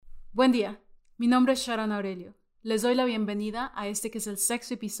Buen día, mi nombre es Sharon Aurelio. Les doy la bienvenida a este que es el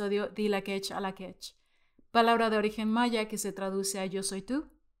sexto episodio de Ilakech-Alakech, palabra de origen maya que se traduce a yo soy tú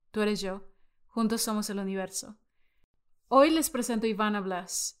eres yo, juntos somos el universo. Hoy les presento a Ivana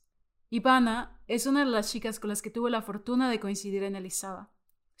Blaz. Ivana es una de las chicas con las que tuve la fortuna de coincidir en el ISABA.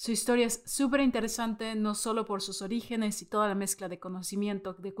 Su historia es súper interesante no solo por sus orígenes y toda la mezcla de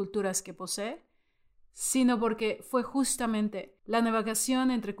conocimiento de culturas que posee, sino porque fue justamente la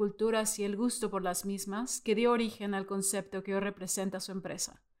navegación entre culturas y el gusto por las mismas que dio origen al concepto que hoy representa su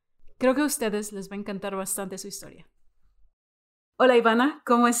empresa. Creo que a ustedes les va a encantar bastante su historia. Hola Ivana,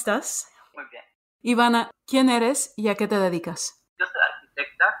 ¿cómo estás? Muy bien. Ivana, ¿quién eres y a qué te dedicas? Yo soy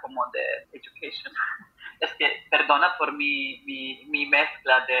arquitecta como de education. Es que perdona por mi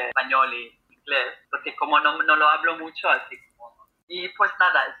mezcla de español y inglés, porque como no lo hablo mucho, así como... Y pues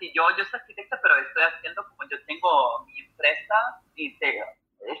nada, sí, yo soy arquitecta, pero estoy haciendo como yo tengo mi empresa y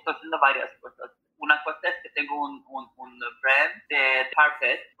estoy haciendo varias cosas. Una cosa es que tengo un brand de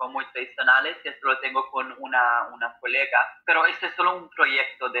carpet muy tradicionales y esto lo tengo con una colega, pero este es solo un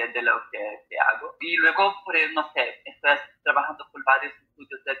proyecto de lo que hago. Y luego, pues, no sé, estoy trabajando con varios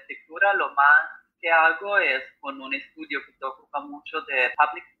estudios de arquitectura. Lo más que hago es con un estudio que se ocupa mucho de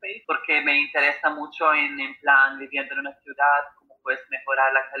public space, porque me interesa mucho en plan viviendo en una ciudad, cómo puedes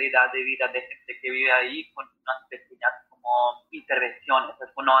mejorar la calidad de vida de gente que vive ahí con unas pequeñas como intervenciones, es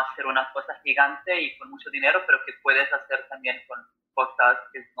no hacer una cosa gigante y con mucho dinero, pero que puedes hacer también con cosas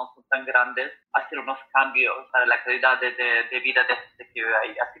que no son tan grandes, hacer unos cambios para la calidad de vida de gente que vive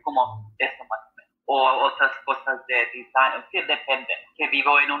ahí, así como eso más o menos. O otras cosas de design, que dependen. Que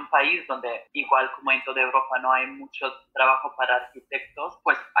vivo en un país donde, igual como en toda Europa, no hay mucho trabajo para arquitectos,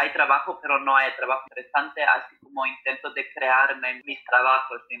 pues hay trabajo, pero no hay trabajo interesante, así como intento de crearme mis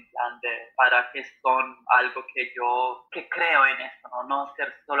trabajos en plan para que son algo que yo creo en esto, no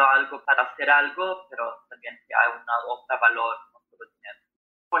ser solo algo para hacer algo, pero también que hay una otra valor, no solo dinero.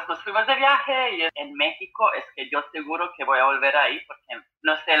 Pues nos fuimos de viaje y en México es que yo seguro que voy a volver ahí porque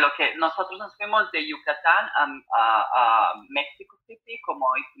no sé, lo que nosotros nos fuimos de Yucatán a México City, como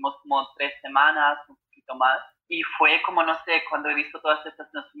hicimos como 3 semanas, un poquito más. Y fue como, no sé, cuando he visto todas estas,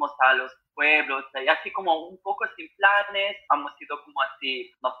 nos fuimos a los pueblos, y así como un poco sin planes, hemos ido como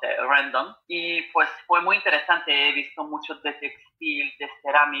así, no sé, random. Y pues fue muy interesante, he visto mucho de textil, de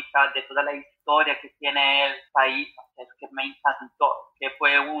cerámica, de toda la historia que tiene el país, es que me encantó, que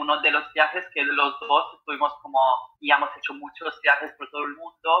fue uno de los viajes que los dos estuvimos como, y hemos hecho muchos viajes por todo el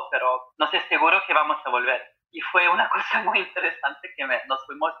mundo, pero no sé, seguro que vamos a volver. Y fue una cosa muy interesante que nos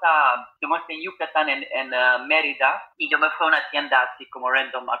fuimos en Yucatán, en Mérida, y yo me fui a una tienda así como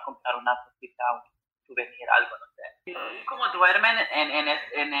random a comprar una cosita, un souvenir, algo, no sé. Y como duermen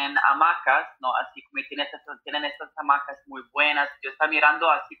en hamacas, ¿no? Así como tienen estas hamacas muy buenas. Yo estaba mirando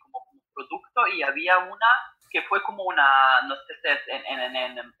así como un producto y había una que fue como una, no sé si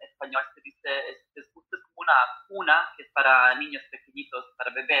en español se dice, es justo como una cuna, que es para niños pequeñitos,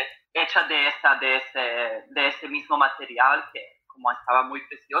 para bebés, hecha de ese mismo material que como estaba muy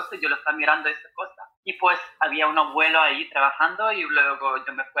precioso, yo lo estaba mirando esa cosa. Y pues había un abuelo ahí trabajando y luego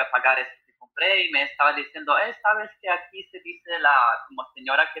yo me fui a pagar eso que compré y me estaba diciendo, ¿sabes que aquí se dice la como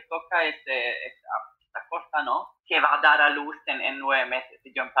señora que toca esta cosa, ¿no? Que va a dar a luz en 9 meses.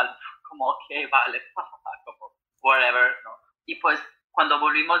 Y yo en plan, como, ok, vale, como, whatever, ¿no? Y pues cuando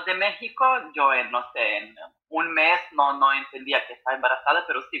volvimos de México, yo no sé, en un mes no entendía que estaba embarazada,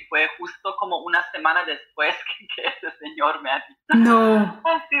 pero sí fue justo como una semana después que ese señor me ha dicho. No.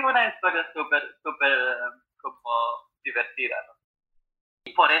 Ha sido una historia súper, súper como divertida, ¿no?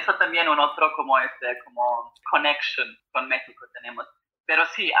 Y por eso también un otro como como connection con México tenemos. Pero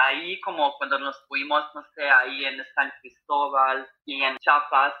sí, ahí como cuando nos fuimos, no sé, ahí en San Cristóbal y en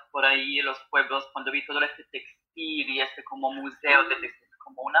Chiapas, por ahí los pueblos, cuando vi todo este textil y como museo de textil,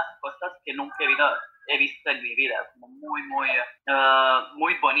 como unas cosas que nunca he visto en mi vida, como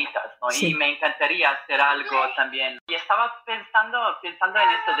muy bonitas, ¿no? Sí. Y me encantaría hacer algo también. Y estaba pensando en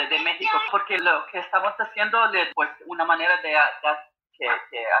esto de México, porque lo que estamos haciendo, pues una manera de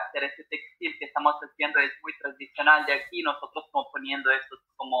que hacer ese textil que estamos haciendo es muy tradicional de aquí, nosotros como poniendo estos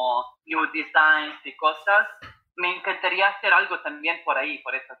como new designs y cosas. Me encantaría hacer algo también por ahí,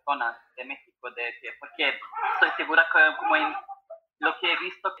 por esas zonas de México, porque estoy segura que como en lo que he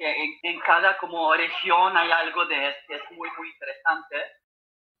visto que en cada como región hay algo que es muy, muy interesante.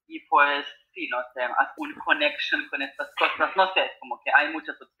 Y pues, sí, no sé, un connection con estas cosas, no sé, como que hay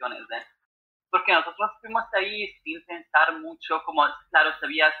muchas opciones, ¿eh? Porque nosotros fuimos ahí sin pensar mucho, como, claro,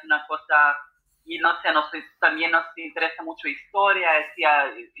 sabías una cosa, y no sé, también nos interesa mucho historia,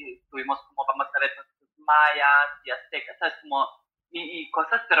 estuvimos como, vamos a ver, los mayas y aztecas, ¿sabes? Como y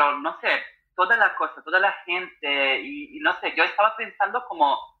cosas, pero no sé, toda la cosa, toda la gente, y no sé, yo estaba pensando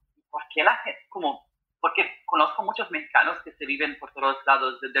como, ¿por qué la gente, como, porque conozco muchos mexicanos que se viven por todos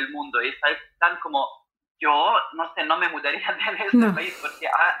lados del mundo y están como, yo, no sé, no me mudaría de este No. país porque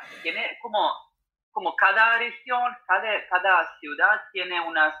tiene como cada región, cada ciudad tiene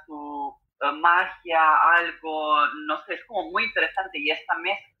una su magia, algo, no sé, es como muy interesante. Y esta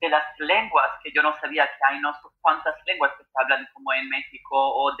mezcla de las lenguas, que yo no sabía que hay no sé cuántas lenguas que se hablan como en México,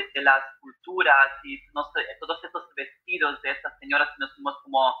 o de las culturas, y no sé, todos estos vestidos de estas señoras que nos fuimos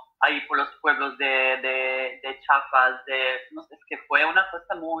como ahí por los pueblos de Chiapas, no sé, es que fue una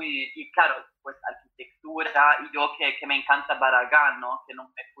cosa muy, y claro, pues arquitectura, y yo que me encanta Barragán, ¿no? Que no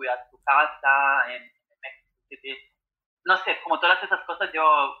me fui a su casa en Mexico City. No sé, como todas esas cosas,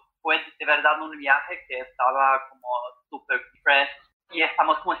 yo fue de verdad un viaje que estaba como súper fresh y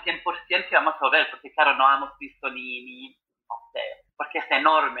estamos como 100% que vamos a ver, porque claro, no hemos visto no sé, porque es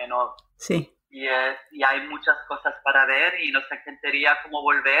enorme, ¿no? Sí. Y hay muchas cosas para ver y no sé, quería como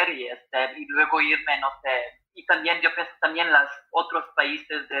volver y luego irme, no sé. Y también yo pienso también en los otros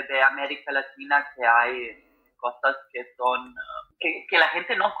países de América Latina que hay cosas que son, que la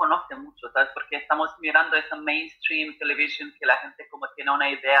gente no conoce mucho, ¿sabes? Porque estamos mirando esa mainstream television que la gente como tiene una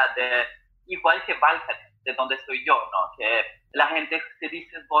idea de, igual que Balcanes, de donde soy yo, ¿no? Que la gente se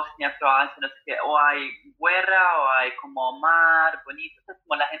dice Bosnia, Croacia, no sé qué, o hay guerra o hay como mar bonito, entonces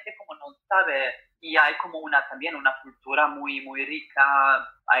como la gente como no sabe, y hay como también una cultura muy, muy rica,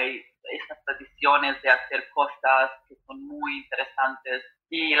 hay esas tradiciones de hacer cosas que son muy interesantes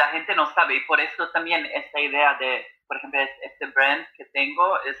y la gente no sabe, y por eso también esta idea de, por ejemplo, este brand que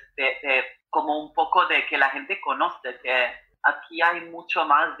tengo es de como un poco de que la gente conoce que aquí hay mucho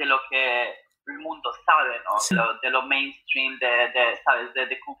más de lo que el mundo sabe, ¿no? Sí. De lo mainstream, ¿sabes?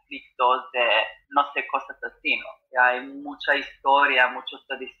 De conflictos, de no sé, cosas así, ¿no? Que hay mucha historia, muchas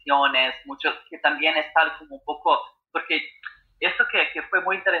tradiciones, mucho que también está como un poco, porque eso que fue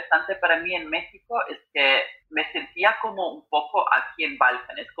muy interesante para mí en México es que me sentía como un poco aquí en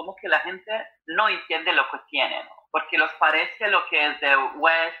Balcanes, como que la gente no entiende lo que tiene, ¿no? Porque los parece lo que es de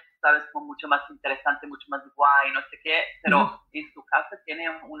West, sabes, como mucho más interesante, mucho más guay, no sé qué, pero en su casa tiene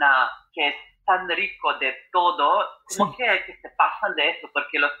una que es tan rico de todo, como Sí. que se pasan de eso,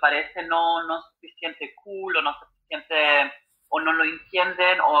 porque los parece no suficiente cool, o no suficiente, o no lo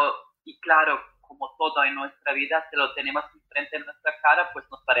entienden, y claro, como todo en nuestra vida, si lo tenemos enfrente en nuestra cara, pues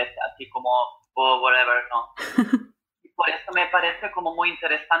nos parece así como, whatever, ¿no? Y por eso me parece como muy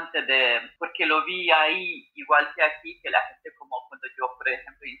interesante porque lo vi ahí igual que aquí, que la gente como cuando yo, por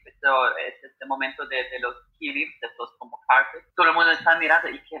ejemplo, empezó este momento de los Kilims, de estos como carpets, todo el mundo está mirando,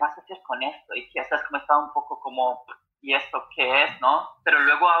 ¿y qué vas a hacer con esto? Y que estás como está un poco como, ¿y esto qué es, no? Pero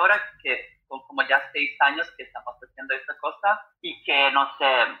luego ahora que son como ya 6 años que estamos haciendo esta cosa y que, no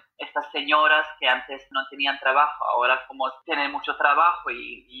sé, estas señoras que antes no tenían trabajo, ahora como tienen mucho trabajo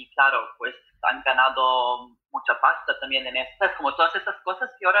y claro, pues han ganado mucha pasta también en esto. Es como todas esas cosas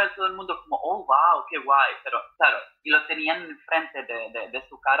que ahora todo el mundo como, oh, wow, qué guay, pero claro, y lo tenían enfrente de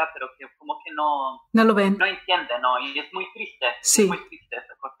su cara, pero que como que no lo ven. No entiende, ¿no? Y es muy triste, sí. Es muy triste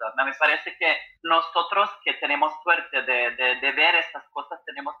esa cosa. Me parece que nosotros que tenemos suerte de ver estas cosas,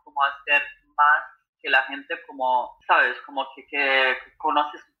 tenemos como hacer más que la gente como, ¿sabes? Como que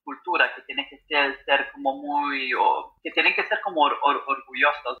conoce su cultura, que tiene que ser como muy, que tienen que ser como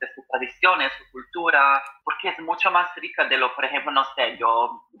orgullosos de sus tradiciones, su cultura, porque es mucho más rica de lo, por ejemplo, no sé,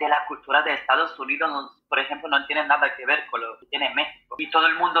 de la cultura de Estados Unidos, por ejemplo, no tiene nada que ver con lo que tiene México. Y todo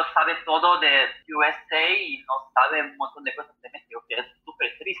el mundo sabe todo de USA y no sabe un montón de cosas de México, que es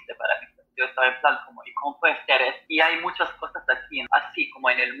súper triste para mí. Yo estaba en plan como, ¿y cómo puede ser? Y hay muchas cosas aquí, así como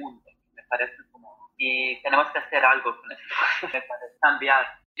en el mundo, me parece como, y tenemos que hacer algo con eso, me parece,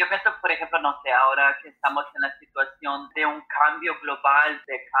 cambiar. Yo pienso, por ejemplo, no sé, ahora que estamos en la situación de un cambio global,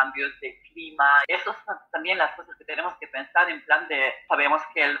 de cambios de clima, eso son también las cosas que tenemos que pensar en plan de, sabemos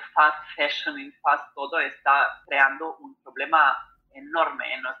que el fast fashion y fast todo está creando un problema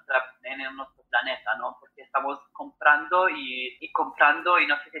enorme en nuestro planeta, ¿no? Porque estamos comprando y comprando y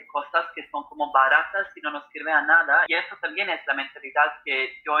no sé qué cosas que son como baratas y no nos sirven a nada. Y eso también es la mentalidad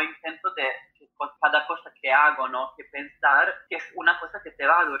que yo intento que con cada cosa que hago, ¿no? Que pensar que es una cosa que te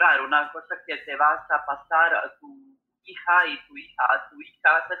va a durar, una cosa que te vas a pasar a tu hija y tu hija a tu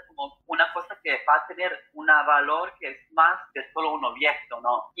hija, es como una cosa que va a tener un valor que es más que solo un objeto,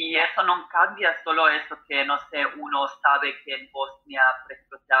 ¿no? Y eso no cambia solo eso que, no sé, uno sabe que en Bosnia, por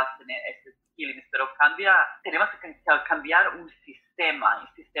ejemplo, se hacen estos Kilims, pero tenemos que cambiar un sistema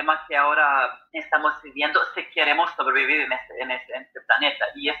el sistema que ahora estamos viviendo, si queremos sobrevivir en este planeta.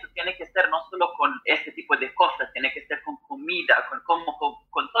 Y eso tiene que ser no solo con este tipo de cosas, tiene que ser con comida,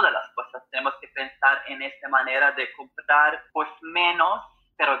 con todas las cosas. Tenemos que pensar en esta manera de comprar pues menos,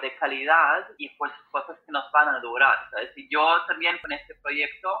 pero de calidad, y pues cosas que nos van a durar, ¿sabes? Y yo también con este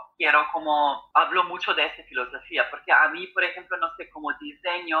proyecto hablo mucho de esa filosofía, porque a mí, por ejemplo, no sé, como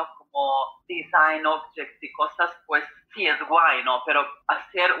diseño, como design objects y cosas, pues sí es guay, ¿no? Pero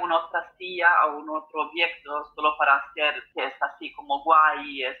hacer una otra silla o un otro objeto solo para hacer que es así como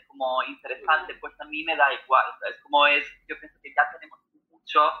guay, es como interesante, pues a mí me da igual, ¿sabes? Yo pienso que ya tenemos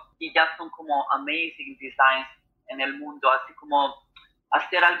mucho y ya son como amazing designs en el mundo, así como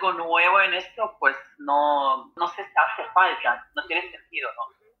hacer algo nuevo en esto, pues no se hace falta, no tiene sentido,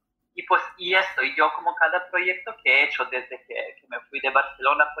 ¿no? Y yo como cada proyecto que he hecho desde que me fui de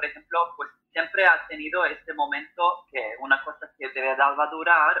Barcelona, por ejemplo, pues siempre ha tenido este momento que una cosa que de verdad va a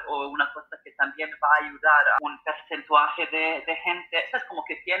durar o una cosa que también va a ayudar a un porcentaje de gente. Eso es como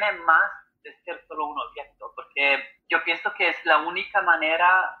que tiene más de ser solo un objeto, porque yo pienso que es la única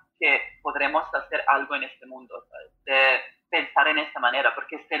manera que podremos hacer algo en este mundo, ¿sabes? De pensar en esta manera,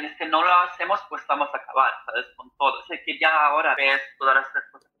 porque si no lo hacemos, pues vamos a acabar, ¿sabes? Con todo. Sé que ya ahora ves todas las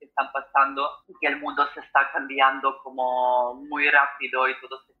cosas que están pasando, que el mundo se está cambiando como muy rápido y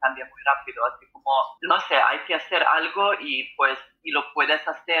todo se cambia muy rápido, así como, no sé, hay que hacer algo y lo puedes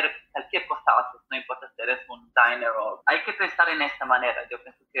hacer, cualquier cosa haces, no importa si eres un designer o... Hay que pensar en esta manera, yo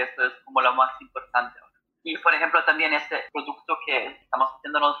pienso que eso es como lo más importante. Y, por ejemplo, también este producto que estamos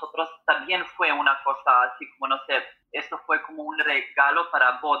haciendo nosotros también fue una cosa así como, no sé, esto fue como un regalo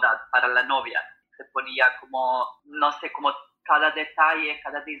para boda, para la novia. Se ponía como, no sé, como cada detalle,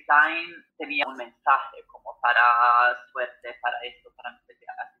 cada design tenía un mensaje, como para suerte, para esto, para no sé qué,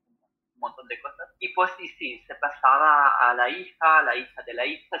 así como un montón de cosas. Y pues sí, se pasaba a la hija de la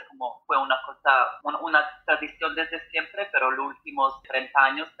hija, es como fue una cosa, una tradición desde siempre, pero los últimos 30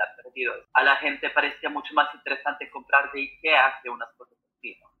 años se ha perdido. A la gente parecía mucho más interesante comprar de Ikea que unas cosas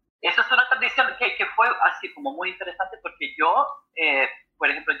así, ¿no? Eso es una tradición que fue así como muy interesante porque por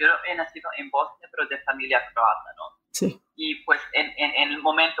ejemplo, yo he nacido en Bosnia, pero de familia croata, ¿no? Sí. Y pues en el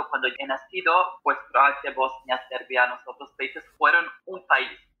momento cuando he nacido, pues Croacia, Bosnia, Serbia, los otros países fueron un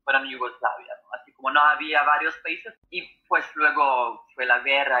país, fueron Yugoslavia, ¿no? Así como no había varios países y pues luego fue la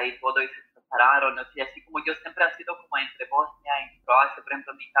guerra y todo y se separaron, ¿no? Y así como yo siempre he sido como entre Bosnia y Croacia, por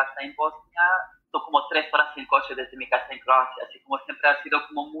ejemplo, mi casa en Bosnia, son como 3 horas en coche desde mi casa en Croacia, así como siempre ha sido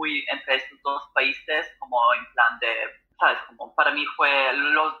como muy entre estos dos países, como en plan de, ¿sabes? Como para mí fue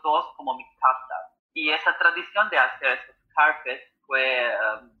los dos como mi casa. Y esa tradición de hacer esos carpets fue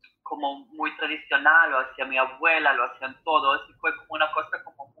como muy tradicional, lo hacía mi abuela, lo hacían todos, y fue como una cosa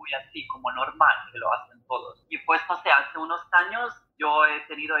como muy así, como normal, que lo hacen todos. Y pues, no sé, hace unos años yo he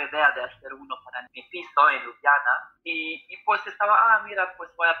tenido idea de hacer uno para mi piso en Ljubljana, y pues estaba, mira,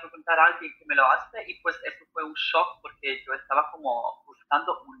 pues voy a preguntar a alguien que me lo hace, y pues eso fue un shock, porque yo estaba como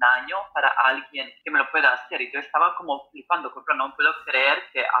buscando un año para alguien que me lo pueda hacer, y yo estaba como flipando, no puedo creer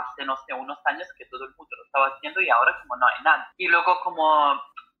que hace, no sé, unos años que todo el mundo lo estaba haciendo, y ahora como no hay nada. Y luego como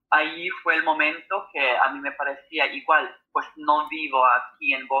ahí fue el momento que a mí me parecía igual, pues no vivo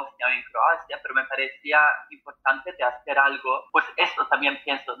aquí en Bosnia o en Croacia, pero me parecía importante de hacer algo, pues eso también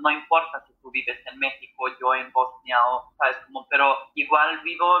pienso, no importa si tú vives en México, yo en Bosnia, o sabes, como, pero igual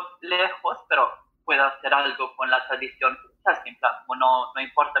vivo lejos, pero puedo hacer algo con la tradición, sabes, en plan, como no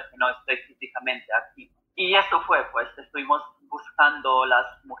importa que no estoy físicamente aquí. Y eso fue, pues estuvimos buscando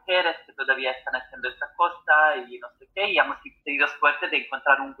las mujeres que todavía están haciendo esta cosa y no sé qué, y hemos tenido suerte de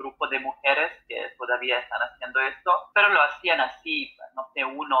encontrar un grupo de mujeres que todavía están haciendo esto, pero lo hacían así, no sé,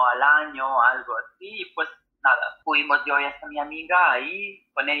 uno al año, algo así, y pues nada, fuimos yo y esta mi amiga ahí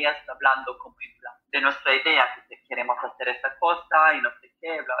con ellas hablando como en plan de nuestra idea, que queremos hacer esta cosa y no sé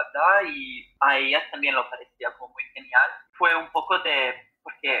qué, bla, bla, y a ellas también lo parecía como muy genial. Fue un poco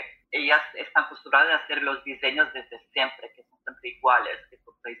porque ellas están acostumbradas a hacer los diseños desde siempre, que son siempre iguales, que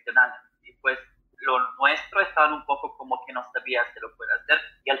son tradicionales. Y pues lo nuestro estaban un poco como que no sabía si lo puede hacer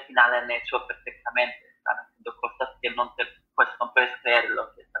y al final han hecho perfectamente. Están haciendo cosas que no puedes creer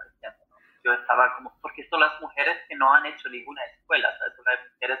lo que están haciendo, ¿no? Yo estaba como, porque son las mujeres que no han hecho ninguna escuela, ¿sabes? Son las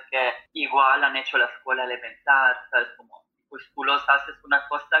mujeres que igual han hecho la escuela elemental, ¿sabes? Como, pues tú los haces una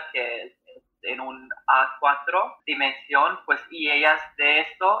cosa que es en un A4 dimensión, pues, y ellas de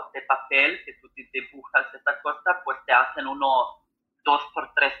esto, de papel, que tú dibujas esta cosa, pues te hacen uno 2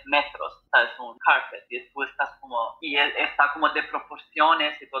 por 3 metros, ¿sabes? Un carpet, y tú estás como, y está como de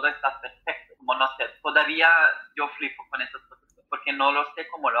proporciones y todo está perfecto, como no sé, todavía yo flipo con esas cosas, porque no lo sé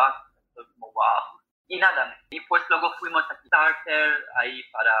cómo lo hacen, estoy como wow. Y nada, y pues luego fuimos a Kickstarter ahí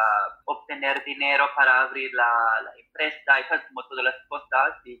para obtener dinero para abrir la empresa y pues como todas las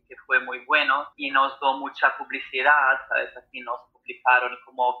cosas, y que fue muy bueno y nos dio mucha publicidad, ¿sabes? Así nos publicaron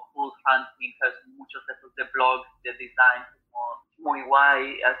como Cool Hunting, ¿sabes? Muchos de esos de blogs, de design, como muy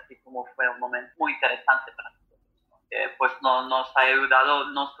guay, así como fue un momento muy interesante para nosotros, ¿no? Que pues nos ha ayudado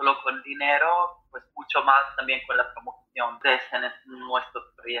no solo con dinero, pues mucho más también con la promoción de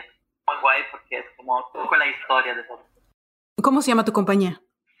nuestro proyecto. Muy guay porque es como con la historia de todo. ¿Cómo se llama tu compañía?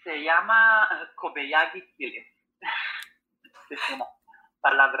 Se llama Kobeiagi Kilims. Es una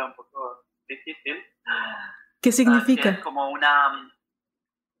palabra un poco difícil. ¿Qué significa? Es como una...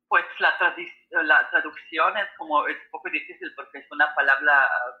 Pues la traducción es como, es un poco difícil porque es una palabra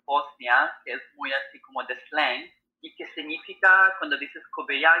bosnia que es muy así como de slang y que significa, cuando dices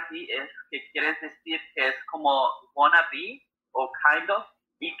Kobeiagi, es que quieres decir que es como wannabe o kind of,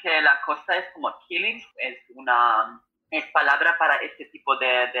 y que la cosa es como Kilims, es palabra para este tipo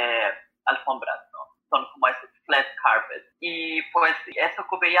de alfombras, ¿no? Son como esos flat carpets. Y pues eso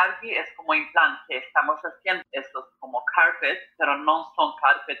Kobeiagi es como en plan que estamos haciendo esos como carpets, pero no son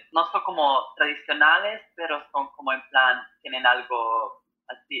carpets, no son como tradicionales, pero son como en plan, tienen algo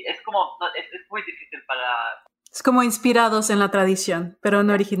así. Es como, es muy difícil para... Es como inspirados en la tradición, pero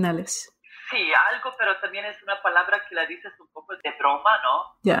no originales. Sí, algo, pero también es una palabra que la dices un poco de broma,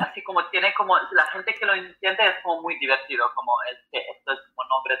 ¿no? Yeah. Así como tiene como, la gente que lo entiende es como muy divertido, como es que esto es como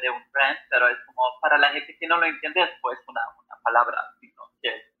nombre de un brand, pero es como para la gente que no lo entiende es pues una palabra así, ¿no?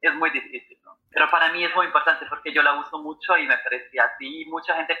 Que es muy difícil, ¿no? Pero para mí es muy importante porque yo la uso mucho y me parecía así, y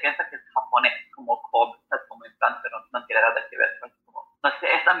mucha gente piensa que es japonés, como Kobe, como en plan, pero no tiene nada que ver, pues, como, no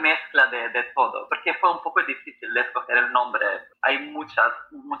sé, esa mezcla de todo, porque fue un poco difícil de escoger el nombre. Hay muchas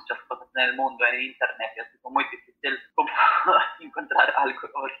cosas en el mundo, en internet, y es muy difícil como encontrar algo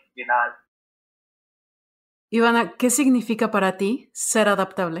original. Ivana, ¿qué significa para ti ser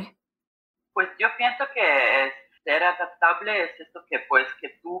adaptable? Pues yo pienso que ser adaptable es esto que pues que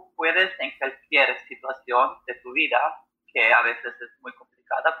tú puedes en cualquier situación de tu vida, que a veces es muy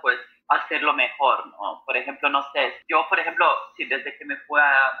complicada, pues hacerlo mejor, ¿no? Por ejemplo, no sé, yo por ejemplo, si desde que me fui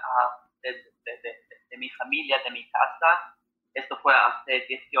de mi familia, de mi casa, esto fue hace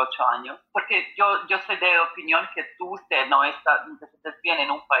 18 años, porque yo soy de opinión que tú no estás bien en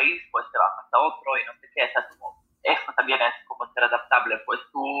un país, pues te vas hasta otro y no sé qué, eso también es como ser adaptable, pues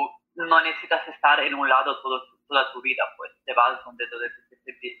tú no necesitas estar en un lado toda tu vida, pues te vas donde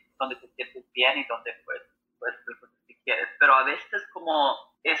te sientes bien y donde pues si quieres. Pero a veces como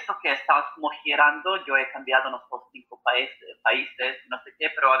esto que estás como girando, yo he cambiado unos 5 países, no sé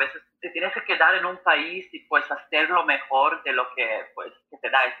qué, pero a veces te tienes que quedar en un país y pues hacer lo mejor de lo que pues que te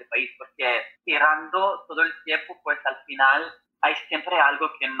da ese país, porque girando todo el tiempo pues al final hay siempre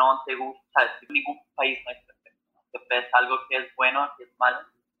algo que no te gusta, ningún país no es perfecto, ¿no? Siempre es algo que es bueno, que es malo.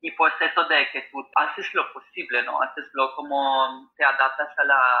 Y pues eso de que tú haces lo posible, ¿no? Haces lo como te adaptas a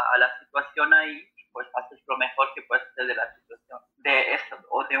la situación ahí, pues haces lo mejor que puedes hacer de la situación, de eso,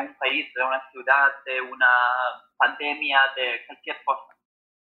 o de un país, de una ciudad, de una pandemia, de cualquier cosa.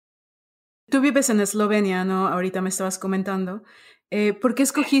 Tú vives en Eslovenia, ¿no? Ahorita me estabas comentando. ¿Por qué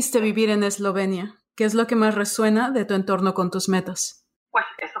escogiste vivir en Eslovenia? ¿Qué es lo que más resuena de tu entorno con tus metas? Pues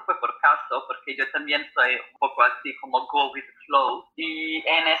eso fue por caso, porque yo también soy un poco así como go with the flow. Y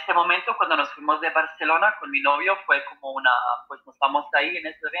en ese momento, cuando nos fuimos de Barcelona con mi novio, fue como pues nos vamos ahí en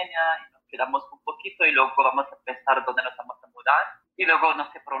Eslovenia y nos quedamos un poquito y luego vamos a pensar dónde nos vamos a mudar. Y luego,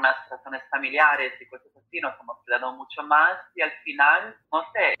 no sé, por unas razones familiares y cosas así, nos hemos quedado mucho más. Y al final, no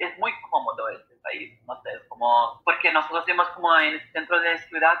sé, es muy cómodo este país, no sé, es como, porque nosotros vivimos como en el centro de la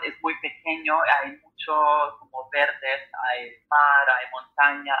ciudad, es muy pequeño, hay mucho como verdes, hay mar, hay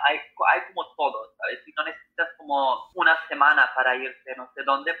montaña, hay como todo, ¿sabes? Si no necesitas como una semana para irte no sé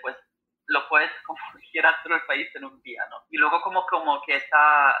dónde, pues lo puedes como girar todo el país en un día, ¿no? Y luego como que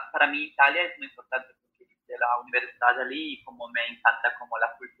para mí Italia es muy importante porque hice la universidad allí y como me encanta como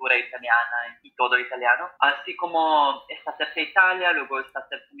la cultura italiana y todo italiano. Así como está cerca de Italia, luego está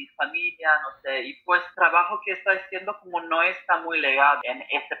cerca de mi familia, no sé, y pues trabajo que estoy haciendo como no está muy legal en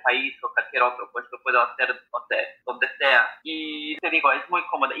este país o cualquier otro, pues lo puedo hacer, no sé, donde sea. Y te digo, es muy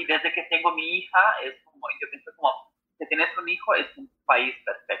cómodo. Y desde que tengo mi hija, es como, yo pienso como, si tienes un hijo, es un país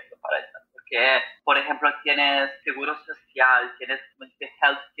perfecto para eso. Porque, por ejemplo, tienes seguro social, tienes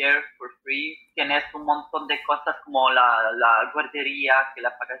healthcare for free, tienes un montón de cosas como la guardería que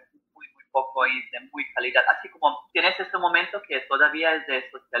la pagas muy, muy poco y de muy calidad. Así como tienes este momento que todavía es de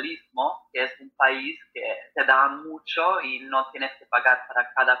socialismo, que es un país que te da mucho y no tienes que pagar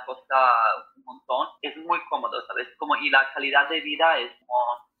para cada cosa un montón. Es muy cómodo, ¿sabes? Y la calidad de vida es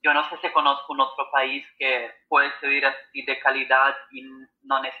como... Yo no sé si conozco un otro país que puede vivir así de calidad y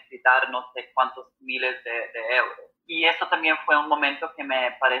no necesitar no sé cuántos miles de euros. Y eso también fue un momento que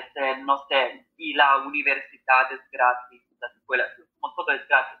me parece, no sé, y la universidad es gratis, las escuelas, como todo es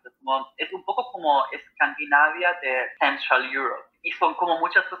gratis. Es un poco como Escandinavia de Central Europe. Y son como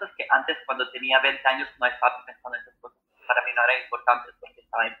muchas cosas que antes, cuando tenía 20 años, no estaba pensando en esas cosas. Para mí no eran importantes porque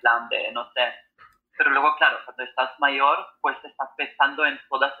estaba en plan de, no sé. Pero luego, claro, cuando estás mayor, pues estás pensando en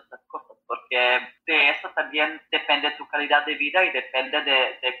todas esas cosas, porque de eso también depende tu calidad de vida y depende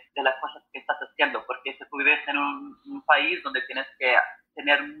de las cosas que estás haciendo, porque si tú vives en un país donde tienes que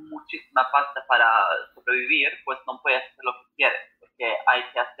tener muchísima pasta para sobrevivir, pues no puedes hacer lo que quieres, porque hay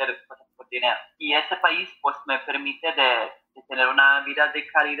que hacer cosas por dinero. Y ese país, pues me permite de tener una vida de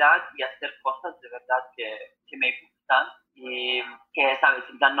calidad y hacer cosas de verdad que me gustan. Y que, ¿sabes?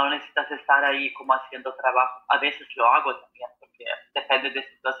 No necesitas estar ahí como haciendo trabajo. A veces lo hago también, porque depende de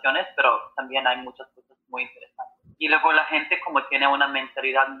situaciones, pero también hay muchas cosas muy interesantes. Y luego la gente como tiene una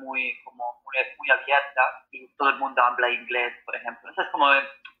mentalidad muy abierta y todo el mundo habla inglés, por ejemplo. Entonces, como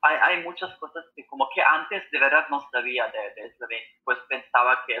hay muchas cosas que como que antes de verdad no sabía de Eslovenia, pues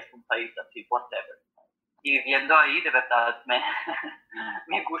pensaba que es un país así, whatever. Y viviendo ahí, de verdad,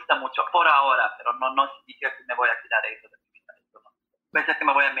 me gusta mucho por ahora, pero no significa que me voy a quedar ahí toda mi vida. No. Puede ser que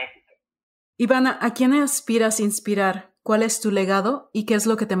me voy a México. Ivana, ¿a quién aspiras a inspirar? ¿Cuál es tu legado y qué es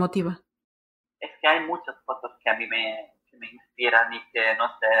lo que te motiva? Es que hay muchas cosas que a mí que me inspiran y que, no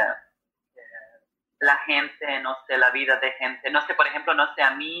sé, la gente, no sé, la vida de gente. No sé, por ejemplo, no sé,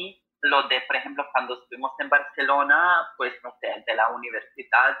 a mí lo de, por ejemplo, cuando estuvimos en Barcelona, pues, no sé, de la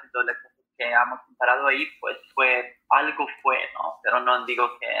universidad y todas las cosas que hemos comparado ahí, pues algo fue, ¿no? Pero no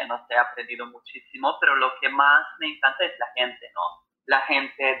digo que no se ha aprendido muchísimo, pero lo que más me encanta es la gente, ¿no? La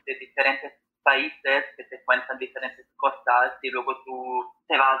gente de diferentes países que te cuentan diferentes cosas y luego tú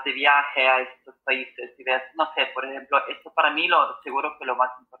te vas de viaje a estos países y ves, no sé, por ejemplo, esto para mí seguro que lo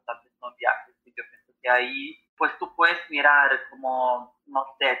más importante son viajes. Y yo pienso que ahí pues tú puedes mirar como, no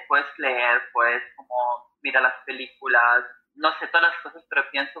sé, puedes leer, puedes como mirar las películas, no sé, todas las cosas, pero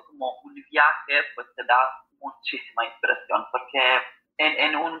pienso como un viaje pues te da muchísima inspiración porque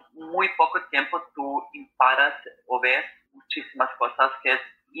en un muy poco tiempo tú imparas o ves muchísimas cosas que es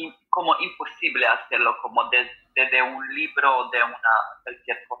como imposible hacerlo como desde un libro o de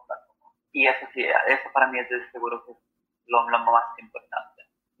cualquier cosa. Y eso sí, eso para mí es de seguro que es lo más importante.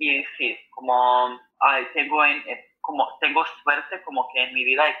 Y sí, como tengo suerte como que en mi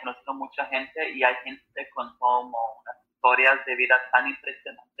vida he conocido mucha gente y hay gente con como unas historias de vida tan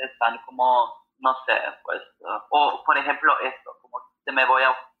impresionantes, tan como, no sé, pues, o por ejemplo esto, como se me voy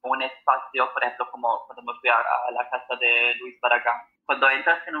a un espacio, por ejemplo, como cuando me fui a la casa de Luis Barragán. Cuando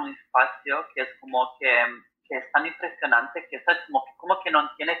entras en un espacio que es como que es tan impresionante que estás como que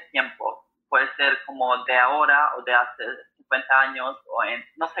no tienes tiempo. Puede ser como de ahora o de hace 50 años o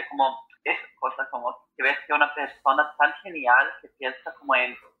no sé, como esas cosas, como que ves que una persona tan genial que piensa como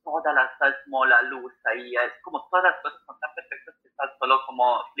en todas ¿sabes? Como la luz ahí, es como todas las cosas son tan perfectas que estás solo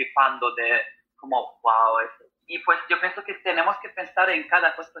como flipando de como wow, eso. Y pues yo pienso que tenemos que pensar en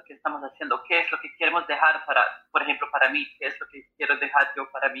cada cosa que estamos haciendo, qué es lo que queremos dejar por ejemplo, para mí, qué es lo que quiero dejar yo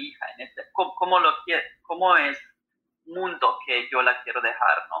para mi hija, cómo es mundo que yo la quiero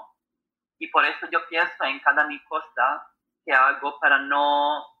dejar, ¿no? Y por eso yo pienso en cada mi cosa que hago para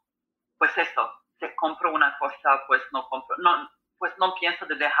no, pues eso, si compro una cosa, pues no pienso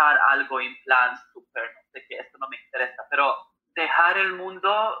de dejar algo en plan súper, no sé qué, esto no me interesa, pero dejar el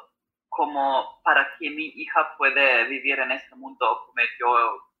mundo como para que mi hija puede vivir en este mundo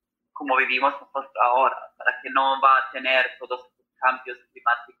como vivimos nosotros ahora, para que no va a tener todos estos cambios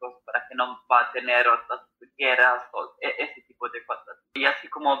climáticos, para que no va a tener otras guerras o ese tipo de cosas. Y así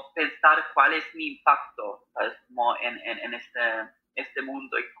como pensar cuál es mi impacto, ¿sabes? Como en este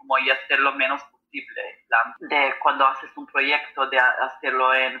mundo y como y hacer lo menos posible, de cuando haces un proyecto, de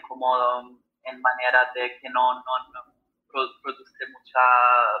hacerlo en manera de que no produce mucha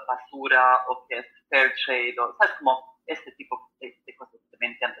basura o que es fair trade, o, ¿sabes? Como este tipo de cosas que me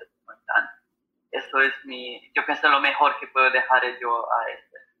entiendes. Eso es yo pienso lo mejor que puedo dejar yo a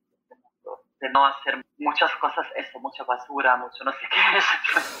este mundo, de no hacer muchas cosas, mucha basura, mucho no sé qué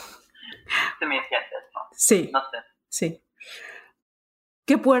es. ¿Te me entiendes, no? Sí, no sé. Sí.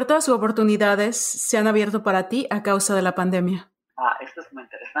 ¿Qué puertas u oportunidades se han abierto para ti a causa de la pandemia? Esto es muy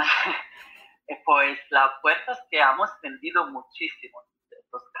interesante. Pues las puertas que hemos vendido muchísimo,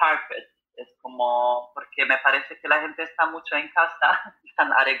 los carpets, como, porque me parece que la gente está mucho en casa,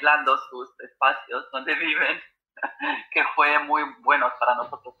 están arreglando sus espacios donde viven, que fue muy bueno para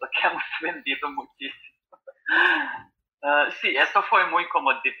nosotros porque hemos vendido muchísimo. Sí, eso fue muy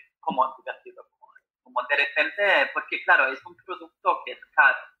como divertido, como de repente, porque claro, es un producto que es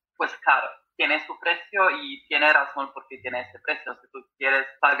caro, pues caro, tiene su precio y tiene razón porque tiene ese precio. Si tú quieres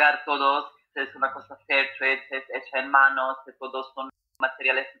pagar todos, es una cosa fair trade, es hecha en manos, que todos son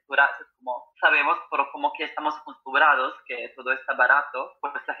materiales naturales, es como sabemos, pero como que estamos acostumbrados que todo está barato,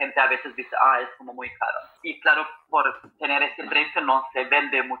 pues la gente a veces dice, es como muy caro. Y claro, por tener ese precio no se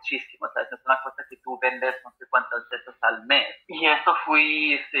vende muchísimo, ¿sabes? Es una cosa que tú vendes no sé cuántas veces al mes. Y eso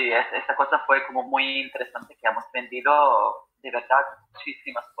esa cosa fue como muy interesante, que hemos vendido de verdad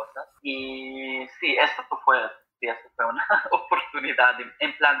muchísimas cosas. Y sí, eso fue una oportunidad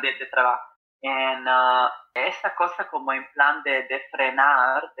en plan de trabajo. En esa cosa como en plan de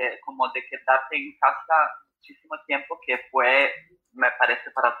frenar, como de quedarte en casa muchísimo tiempo, que fue, me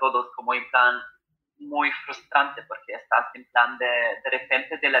parece para todos, como en plan muy frustrante, porque estás en plan de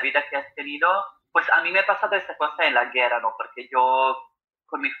repente de la vida que has tenido. Pues a mí me ha pasado esa cosa en la guerra, ¿no? Porque yo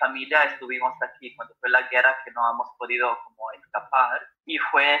con mi familia estuvimos aquí cuando fue la guerra, que no hemos podido como escapar, y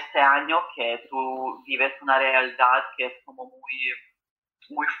fue este año que tú vives una realidad que es como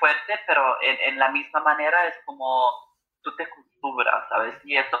muy fuerte, pero en la misma manera es como tú te acostumbras, ¿sabes?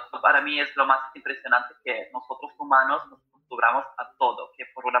 Y eso para mí es lo más impresionante, que nosotros humanos nos acostumbramos a todo, que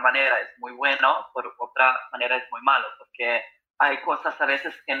por una manera es muy bueno, por otra manera es muy malo, porque hay cosas a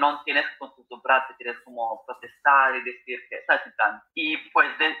veces que no tienes que acostumbrarte, tienes como protestar y decir que, ¿sabes? Y pues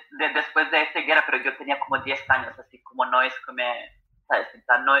después de esta guerra, pero yo tenía como 10 años, así como no es que ¿sabes?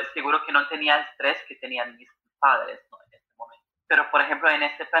 No, seguro que no tenía el estrés que tenían mis padres, ¿no? En este momento. Pero, por ejemplo, en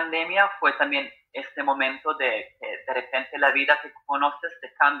esta pandemia fue también este momento de que de repente la vida que conoces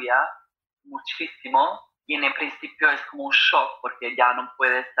te cambia muchísimo, y en el principio es como un shock porque ya no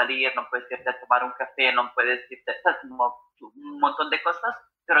puedes salir, no puedes irte a tomar un café, no puedes irte, ¿sabes? Como un montón de cosas,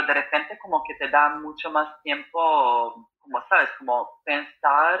 pero de repente como que te da mucho más tiempo, como sabes, como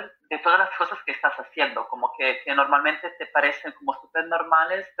pensar de todas las cosas que estás haciendo, como que normalmente te parecen como súper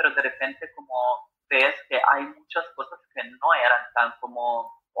normales, pero de repente como ves que hay muchas cosas que no eran tan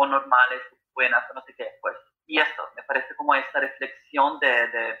como o normales, buenas, o no sé qué, pues. Y eso, me parece como esta reflexión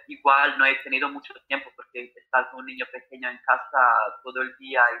de igual no he tenido mucho tiempo, porque estar con un niño pequeño en casa todo el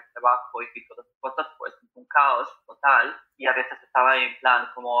día, y trabajo y todas las cosas, pues un caos total. Y a veces estaba en plan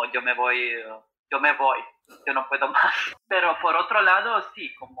como yo no puedo más. Pero por otro lado,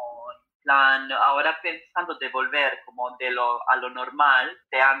 sí, como en plan, ahora pensando de volver como a lo normal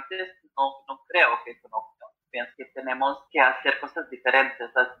de antes, no creo que eso no. Pienso que tenemos que hacer cosas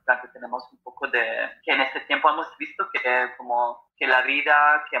diferentes, ¿sabes? Que tenemos un poco que en este tiempo hemos visto que como que la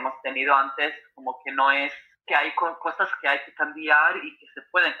vida que hemos tenido antes como que no es, que hay cosas que hay que cambiar y que se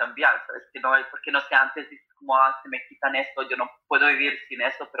pueden cambiar, ¿sabes? Que no es porque no sé, antes dices como, se me quitan esto, yo no puedo vivir sin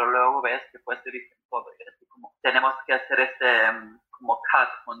eso, pero luego ves que puedes vivir sin todo, y así como tenemos que hacer como cut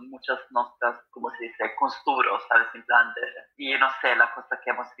con muchas nuestras, como se dice, costumbres, ¿sabes? En plan y no sé, la cosa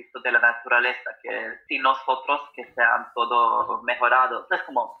que hemos visto de la naturaleza, que si nosotros que sean todo mejorado, es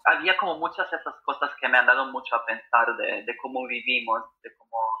como, había como muchas de esas cosas que me han dado mucho a pensar de cómo vivimos, de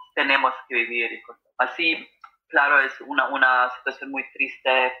cómo tenemos que vivir y cosas así. Claro, es una situación muy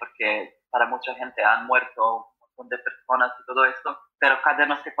triste porque para mucha gente han muerto un montón de personas y todo esto, pero cada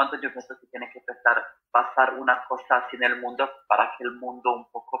no sé cuánto yo pienso que tiene que pasar una cosa así en el mundo para que el mundo un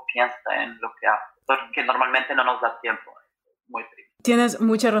poco piense en lo que hace, porque normalmente no nos da tiempo. Es muy triste. Tienes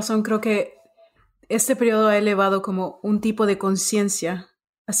mucha razón, creo que este periodo ha elevado como un tipo de conciencia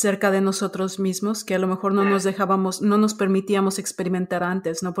acerca de nosotros mismos que a lo mejor no nos permitíamos experimentar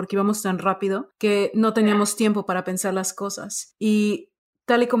antes, ¿no? Porque íbamos tan rápido que no teníamos tiempo para pensar las cosas. Y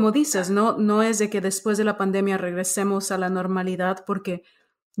tal y como dices, no es de que después de la pandemia regresemos a la normalidad, porque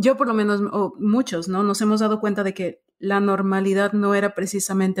yo por lo menos, o muchos, ¿no? Nos hemos dado cuenta de que la normalidad no era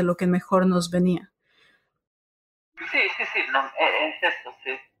precisamente lo que mejor nos venía. Sí, no, es esto,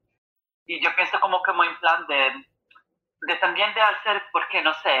 sí. Y yo pienso como en plan de también de hacer, porque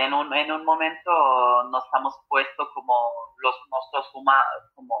no sé, en un momento nos hemos puesto como los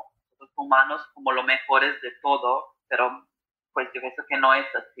humanos como lo mejores de todo, pero pues yo pienso que no es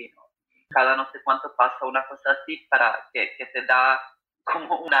así, ¿no? Cada no sé cuánto pasa una cosa así para que te da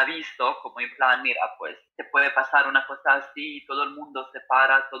como un aviso, como en plan, mira, pues te puede pasar una cosa así y todo el mundo se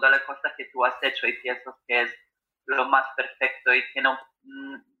para, toda la cosa que tú has hecho y piensas que es lo más perfecto y que no,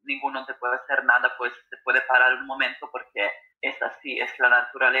 ninguno te puede hacer nada, pues se puede parar un momento porque es así, es la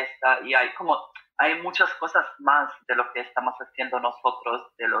naturaleza. Y hay como, hay muchas cosas más de lo que estamos haciendo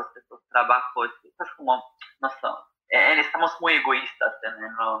nosotros, de estos trabajos. Es como, no sé, estamos muy egoístas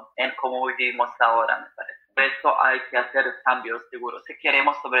en cómo vivimos ahora, me parece. Por eso hay que hacer cambios seguros. Si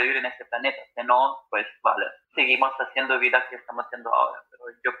queremos sobrevivir en este planeta, si no, pues vale, seguimos haciendo vida que estamos haciendo ahora. Pero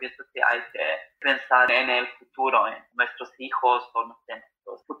yo pienso que hay que pensar en el futuro, en nuestros hijos o no sé, en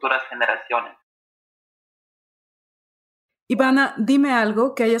nuestras futuras generaciones. Ivana, dime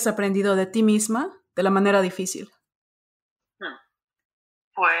algo que hayas aprendido de ti misma de la manera difícil.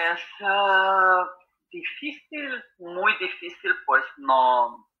 Pues difícil, muy difícil, pues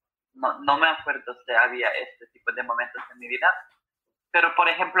no me acuerdo si había este tipo de momentos en mi vida. Pero, por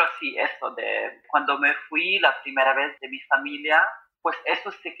ejemplo, sí, eso de cuando me fui la primera vez de mi familia, pues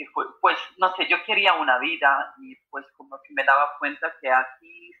eso sí que fue, pues no sé, yo quería una vida y pues como que me daba cuenta que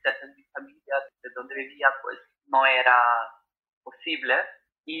aquí, cerca de mi familia, de donde vivía, pues no era posible.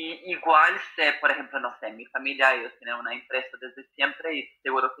 Y igual sé, por ejemplo, no sé, mi familia, ellos tienen una empresa desde siempre y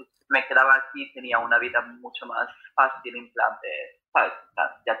seguro que si me quedaba aquí tenía una vida mucho más fácil en plan de, ¿sabes?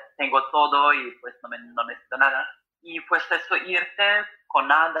 Ya tengo todo y pues no necesito nada. Y pues eso, irte con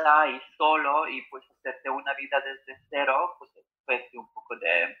nada y solo y pues hacerte una vida desde cero, pues fue un poco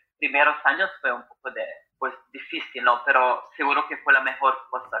de, primeros años fue un poco de, pues difícil, ¿no? Pero seguro que fue la mejor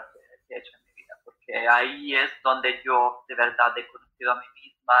cosa que he hecho en mi vida, porque ahí es donde yo de verdad he conocido a mí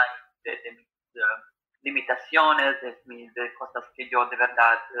misma y de mis limitaciones, de cosas que yo de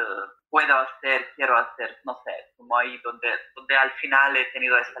verdad puedo hacer, quiero hacer, no sé, como ahí donde al final he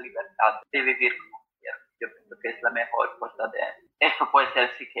tenido esa libertad de vivir como quiero. Yo pienso que es la mejor cosa de eso, puede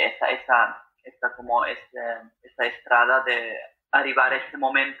ser sí que esa estrada de arribar a ese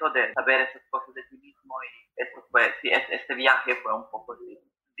momento de saber esas cosas de ti mismo y eso fue, sí, este viaje fue un poco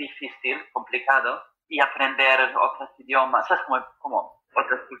difícil, complicado y aprender otros idiomas, ¿sabes? Como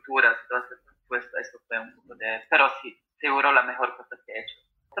otras culturas, todas esas, pues eso fue un poco de, pero sí, seguro la mejor cosa que he hecho.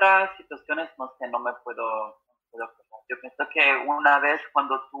 Otras situaciones, no sé, no me puedo yo pienso que una vez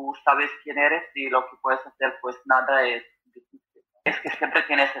cuando tú sabes quién eres y lo que puedes hacer, pues nada es difícil. Es que siempre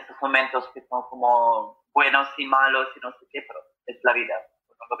tienes esos momentos que son como buenos y malos y no sé qué, pero es la vida.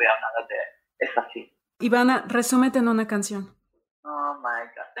 No lo veo nada de... Es así. Ivana, resúmete en una canción. Oh my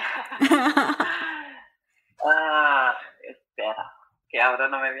God. Espera, que ahora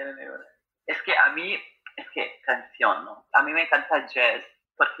no me viene ninguna. Es que canción, ¿no? A mí me encanta jazz,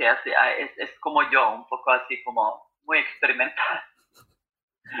 porque así, es como yo, un poco así como muy experimental.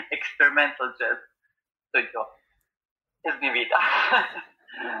 Experimental jazz, soy yo. Es mi vida.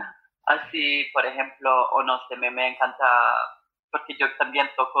 Así, por ejemplo, o no sé, me encanta, porque yo también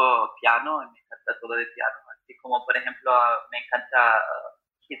toco piano, y me encanta todo de piano. Así como, por ejemplo, me encanta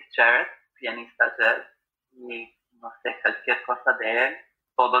Keith Jarrett, pianista jazz, y no sé, cualquier cosa de él,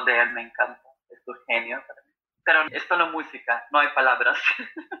 todo de él me encanta, es un genio para mí. Pero es solo música, no hay palabras.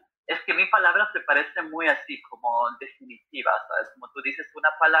 Es que mi palabra se parece muy así, como definitiva, ¿sabes? Como tú dices una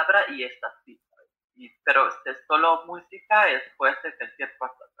palabra y es así, ¿sabes? Pero si es solo música, puede ser cualquier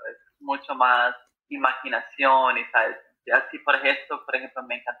cosa, ¿sabes? Mucho más imaginación y, ¿sabes? Y así, por ejemplo,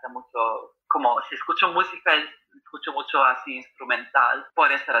 me encanta mucho, como si escucho música, escucho mucho así instrumental,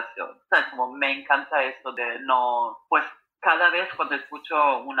 por esa razón, ¿sabes? Como me encanta eso de no, pues cada vez cuando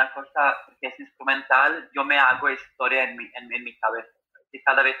escucho una cosa que es instrumental, yo me hago historia en mi cabeza. Y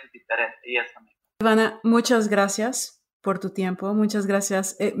cada vez es diferente y eso me... Ivana, muchas gracias por tu tiempo, muchas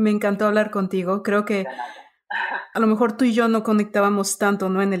gracias. Me encantó hablar contigo. Creo que a lo mejor tú y yo no conectábamos tanto,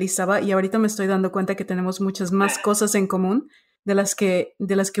 ¿no? En Elizaba y ahorita me estoy dando cuenta que tenemos muchas más cosas en común de las que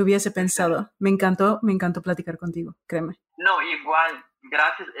hubiese pensado. Me encantó platicar contigo, créeme. No, igual,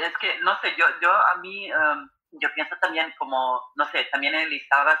 gracias. Es que, no sé, yo a mí... yo pienso también como, no sé, también en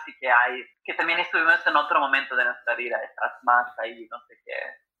Elizaba sí que también estuvimos en otro momento de nuestra vida, estás más ahí, no sé qué,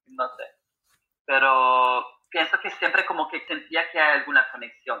 no sé. Pero pienso que siempre como que sentía que hay alguna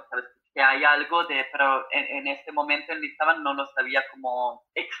conexión, ¿sabes? Que hay algo pero en este momento en Elizaba no lo sabía cómo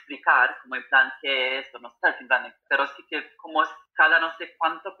explicar, como en plan, ¿qué es? O no sé, en plan, pero sí que como cada no sé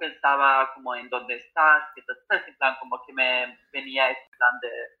cuánto pensaba como en dónde estás, qué estás, en plan, como que me venía ese plan de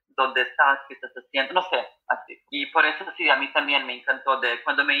dónde estás, qué estás haciendo, no sé, así. Y por eso sí, a mí también me encantó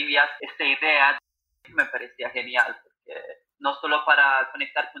cuando me envías esta idea, me parecía genial, porque no solo para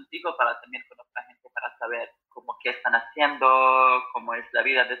conectar contigo, para también con otra gente, para saber cómo qué están haciendo, cómo es la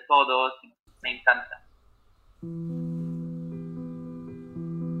vida de todos, me encanta.